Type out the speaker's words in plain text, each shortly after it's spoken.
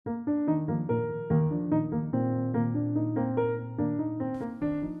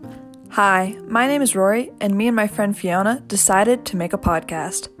Hi, my name is Rory, and me and my friend Fiona decided to make a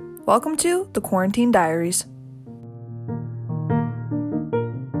podcast. Welcome to the Quarantine Diaries.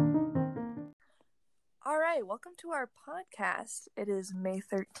 All right, welcome to our podcast. It is May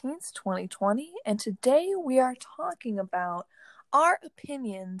 13th, 2020, and today we are talking about our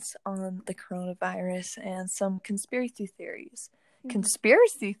opinions on the coronavirus and some conspiracy theories.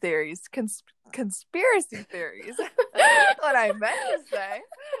 Conspiracy theories? Conspiracy theories. That's what I meant to say.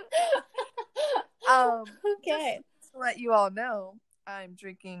 Okay. Just to let you all know, I'm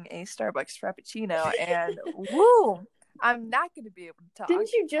drinking a Starbucks Frappuccino, and woo, I'm not going to be able to talk.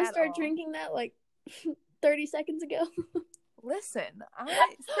 Didn't you just start all. drinking that like 30 seconds ago? Listen,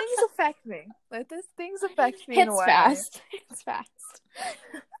 things affect me. Things affect me in a It's way. fast. It's fast.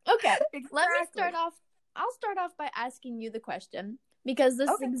 Okay, Exactly. let me start off. I'll start off by asking you the question, because this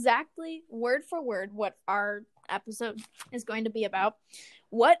is exactly word for word what our episode is going to be about.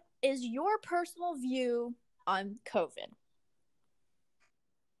 What is your personal view on COVID?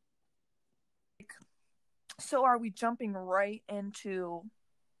 So are we jumping right into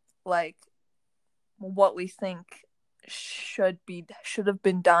like what we think should have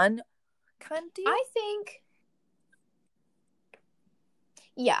been done kind of deal?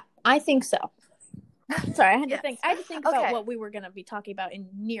 I think so. Sorry, I had to think. I had to think about what we were going to be talking about in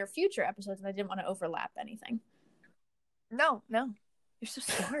near future episodes, and I didn't want to overlap anything. No, you're so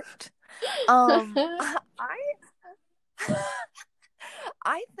smart. I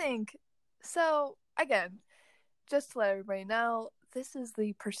think so. Again, just to let everybody know, this is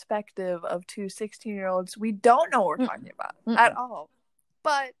the perspective of two 16-year-olds. We don't know what we're talking about at all,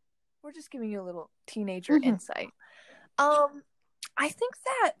 but we're just giving you a little teenager insight. I think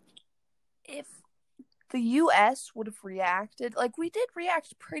that if the U.S. would have reacted, like we did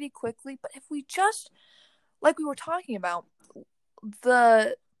react pretty quickly, but if we just, like we were talking about,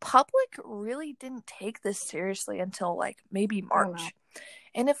 the public really didn't take this seriously until like maybe March.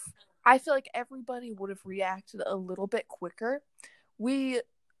 And if I feel like everybody would have reacted a little bit quicker, we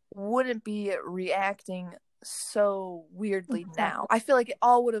wouldn't be reacting so weirdly now. I feel like it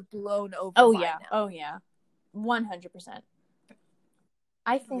all would have blown over by now. Oh yeah. 100%.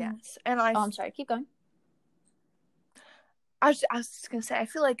 I think. Yes. And I'm sorry, keep going. I was just going to say, I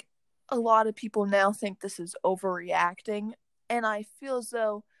feel like a lot of people now think this is overreacting, and I feel as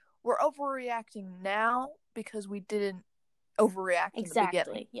though we're overreacting now because we didn't overreact in the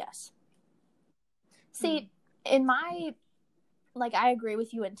beginning. Yes. See, in my, I agree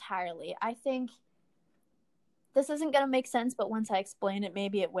with you entirely. I think this isn't going to make sense, but once I explain it,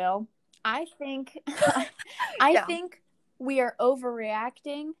 maybe it will. I think, think we are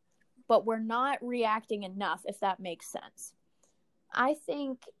overreacting, but we're not reacting enough, if that makes sense. I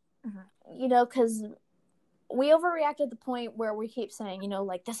think, because we overreact at the point where we keep saying,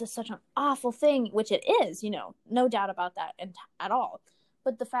 this is such an awful thing, which it is, no doubt about that at all.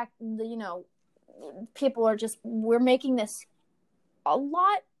 But the fact that, people are we're making this a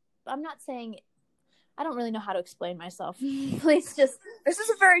lot. I'm not saying, I don't really know how to explain myself. Please just. This is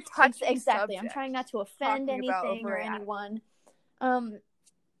a very touchy Exactly. subject. I'm trying not to offend anything or anyone.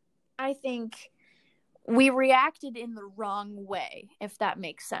 I think we reacted in the wrong way, if that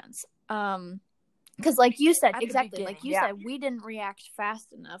makes sense. Because like you said, said, we didn't react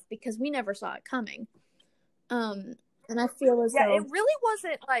fast enough because we never saw it coming. And I feel as though it really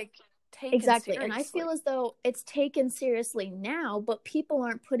wasn't taken seriously. And I feel as though it's taken seriously now, but people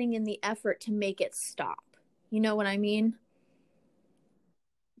aren't putting in the effort to make it stop. You know what I mean?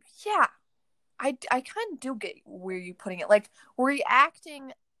 Yeah, I kind of do get where you're putting it. Like,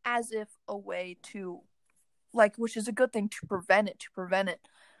 reacting as if a way to, which is a good thing to prevent it.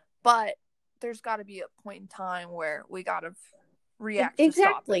 But there's got to be a point in time where we got to react to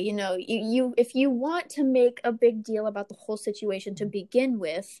stop it. You if you want to make a big deal about the whole situation to begin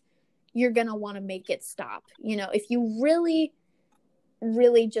with, you're going to want to make it stop. If you really,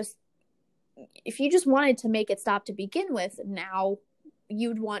 really if you just wanted to make it stop to begin with, now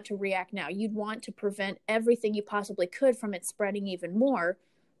you'd want to react now. You'd want to prevent everything you possibly could from it spreading even more,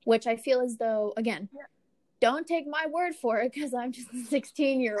 which I feel as though, again, don't take my word for it because I'm just a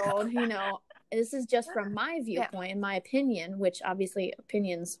 16-year-old, This is just from my viewpoint and my opinion, which obviously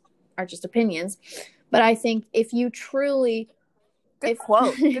opinions are just opinions. But I think if you truly...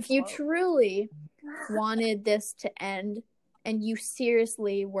 If you truly wanted this to end and you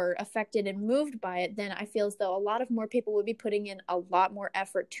seriously were affected and moved by it, then I feel as though a lot of more people would be putting in a lot more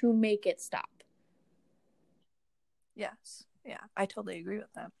effort to make it stop. Yes. Yeah, I totally agree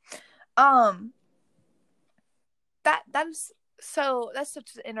with that. That's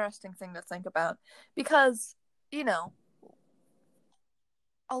such an interesting thing to think about because,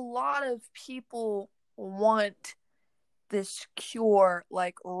 a lot of people want this cure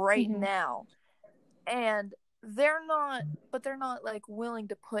like right now, and they're not like willing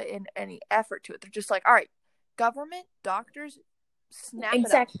to put in any effort to it. They're just like, all right, government, doctors, snap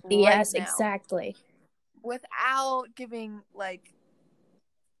it up right yes, now. exactly. Without giving like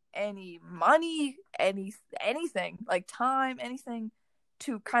any money, anything, like time, anything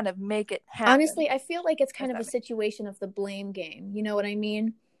to kind of make it happen. Honestly, I feel like it's kind of a situation of the blame game. You know what I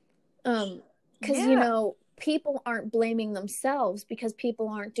mean? Because, you know, people aren't blaming themselves because people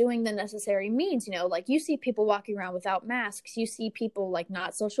aren't doing the necessary means. You know, like you see people walking around without masks. You see people like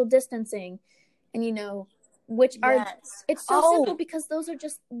not social distancing, and, you know, which are, it's so simple because those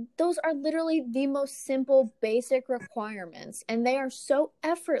are literally the most simple, basic requirements, and they are so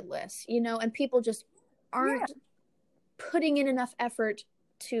effortless, you know, and people just aren't putting in enough effort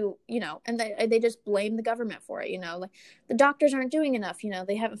to, you know, and they just blame the government for it, you know, like the doctors aren't doing enough, you know,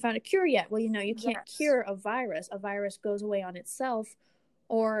 they haven't found a cure yet. Well, you know, you can't cure a virus. A virus goes away on itself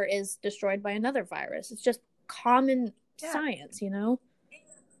or is destroyed by another virus. It's just common science, you know?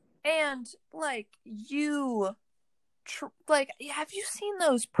 And like have you seen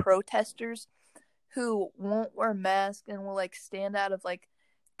those protesters who won't wear masks and will like stand out of like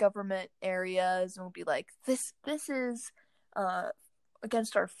government areas and will be like, this is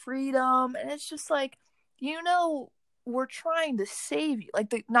against our freedom? And it's just like, you know, we're trying to save you.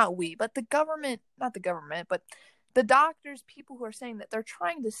 Like not the government, but the doctors, people who are saying that they're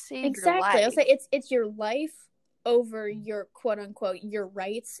trying to save your life. I'll say it's your life over your quote unquote your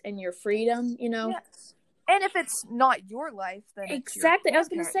rights and your freedom, you know. Yes. And if it's not your life, then exactly. I was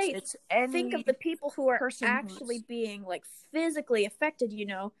going to say, think of the people who are actually being like physically affected. You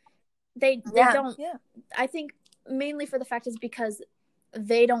know, they don't. Yeah. I think mainly for the fact is because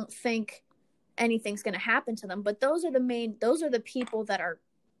they don't think anything's going to happen to them. But those are the people that are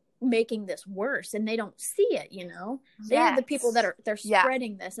making this worse, and they don't see it. You know, they are the people that they're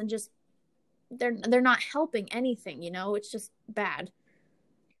spreading this, and just they're not helping anything. You know, it's just bad.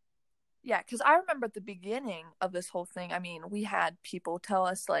 Yeah, because I remember at the beginning of this whole thing, I mean, we had people tell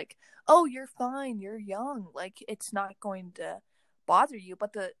us, like, oh, you're fine, you're young, like, it's not going to bother you.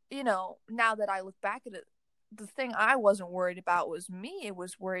 But now that I look back at it, the thing I wasn't worried about was me. It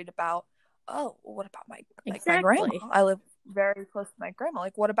was worried about, oh, what about my grandma? I live very close to my grandma.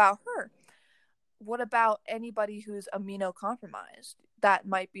 Like, what about her? What about anybody who's immunocompromised that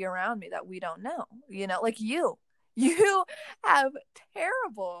might be around me that we don't know? You know, like you have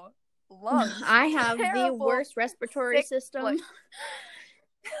terrible lungs. I have the worst respiratory system.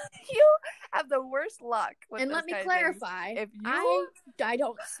 You have the worst luck with and let me clarify, I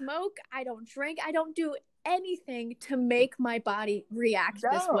don't smoke, I don't drink, I don't do anything to make my body react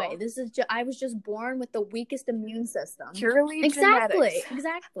this way. This is I was just born with the weakest immune system. Purely genetics.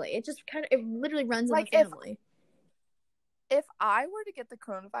 Exactly. It just it literally runs in the family. If I were to get the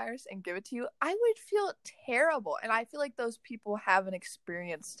coronavirus and give it to you, I would feel terrible, and I feel like those people haven't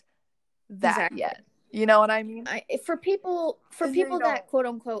experienced that yet. You know what I mean? For people that quote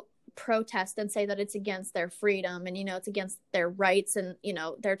unquote protest and say that it's against their freedom and, you know, it's against their rights and, you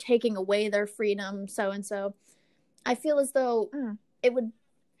know, they're taking away their freedom, so and so, I feel as though it would,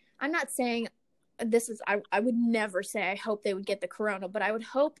 I'm not saying this is, I would never say I hope they would get the corona, but I would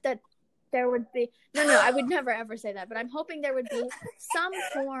hope that there would be, no, I would never ever say that, but I'm hoping there would be some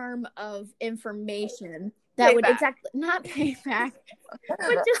form of information that would not pay back,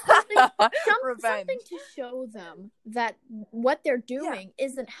 but just something to show them that what they're doing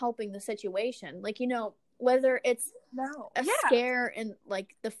isn't helping the situation. Like, you know, whether it's a scare in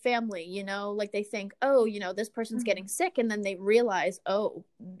like the family, you know, like they think, oh, you know, this person's getting sick, and then they realize, oh,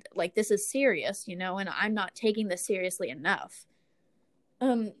 like this is serious, you know, and I'm not taking this seriously enough.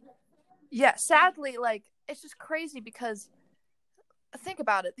 Yeah, sadly, like, it's just crazy because think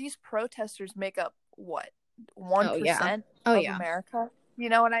about it. These protesters make up what? 1% of America? You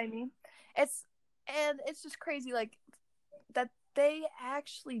know what I mean? It's just crazy, like, that they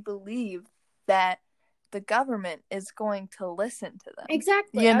actually believe that the government is going to listen to them.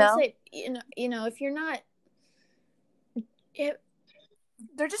 Exactly. You know? I would say, you know, if you're not...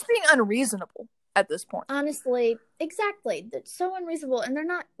 They're just being unreasonable at this point. Honestly, exactly. That's so unreasonable, and they're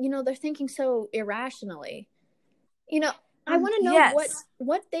not, you know, they're thinking so irrationally. You know, I want to know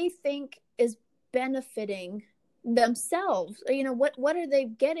what they think is benefiting themselves. You know, what are they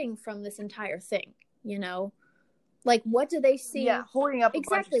getting from this entire thing? You know, like, what do they see? Yeah, holding up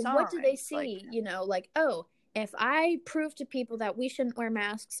exactly. What do they see? Like, you know, like, oh, if I prove to people that we shouldn't wear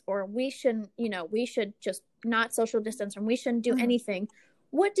masks, or we shouldn't, you know, we should just not social distance, and we shouldn't do anything,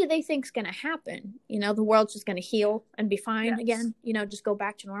 what do they think's going to happen? The world's just going to heal and be fine again, just go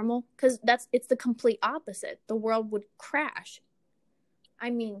back to normal? Because it's the complete opposite. The world would crash. I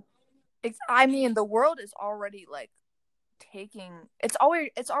mean, the world is already like it's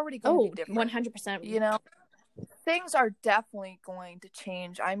already going to be different. 100%. Things are definitely going to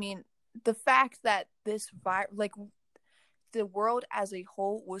change. I mean, the fact that this virus, like the world as a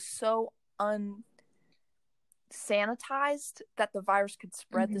whole was so unsanitized that the virus could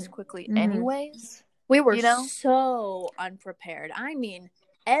spread this quickly anyways. We were so unprepared. I mean,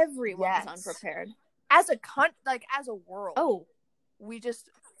 everyone was unprepared. As a as a world, we just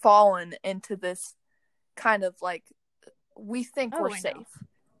fallen into this kind of like, we think we're safe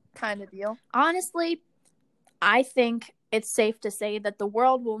kind of deal. Honestly, I think it's safe to say that the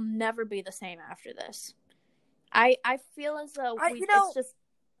world will never be the same after this. I feel as though it's just,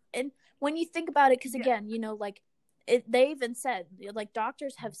 and when you think about it, because again, like they even said, like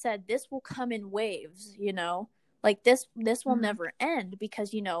doctors have said, this will come in waves. Like this will never end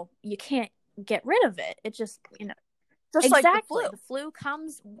because you can't get rid of it. It just just exactly like the flu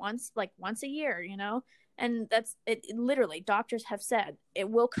comes once a year. And that's it. Literally, doctors have said it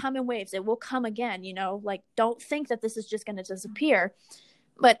will come in waves. It will come again. Like don't think that this is just going to disappear.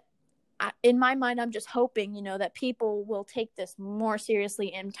 But in my mind, I'm just hoping, that people will take this more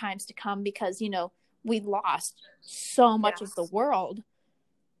seriously in times to come because, we lost so much of the world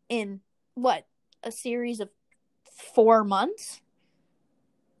in a series of 4 months.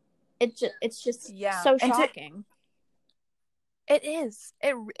 It's just so shocking. It is.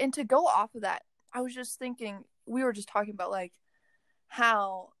 And to go off of that, I was just thinking, we were just talking about like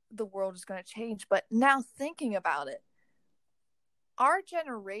how the world is going to change, but now thinking about it, our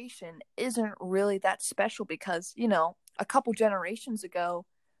generation isn't really that special because, a couple generations ago,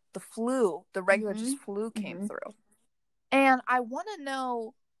 the regular just flu came through. And I want to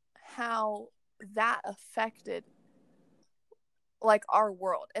know how that affected like our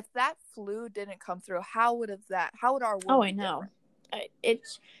world. If that flu didn't come through, how would our world be different?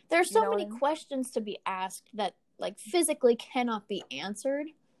 There's so many questions to be asked that like physically cannot be answered.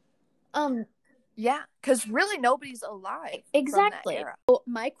 Yeah, because really nobody's alive. Exactly. From that era. Well,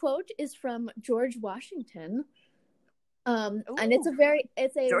 my quote is from George Washington. And it's a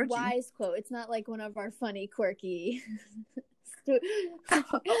Georgie. wise quote. It's not like one of our funny, quirky, stupid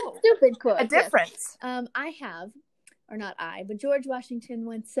quotes. A difference. But George Washington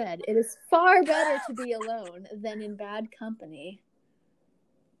once said, "It is far better to be alone than in bad company."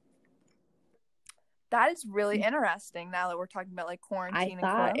 That is really interesting now that we're talking about like quarantine. I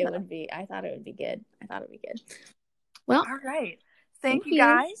thought it would be good. Well, all right. Thank you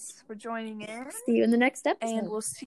guys for joining in. See you in the next episode. And we'll see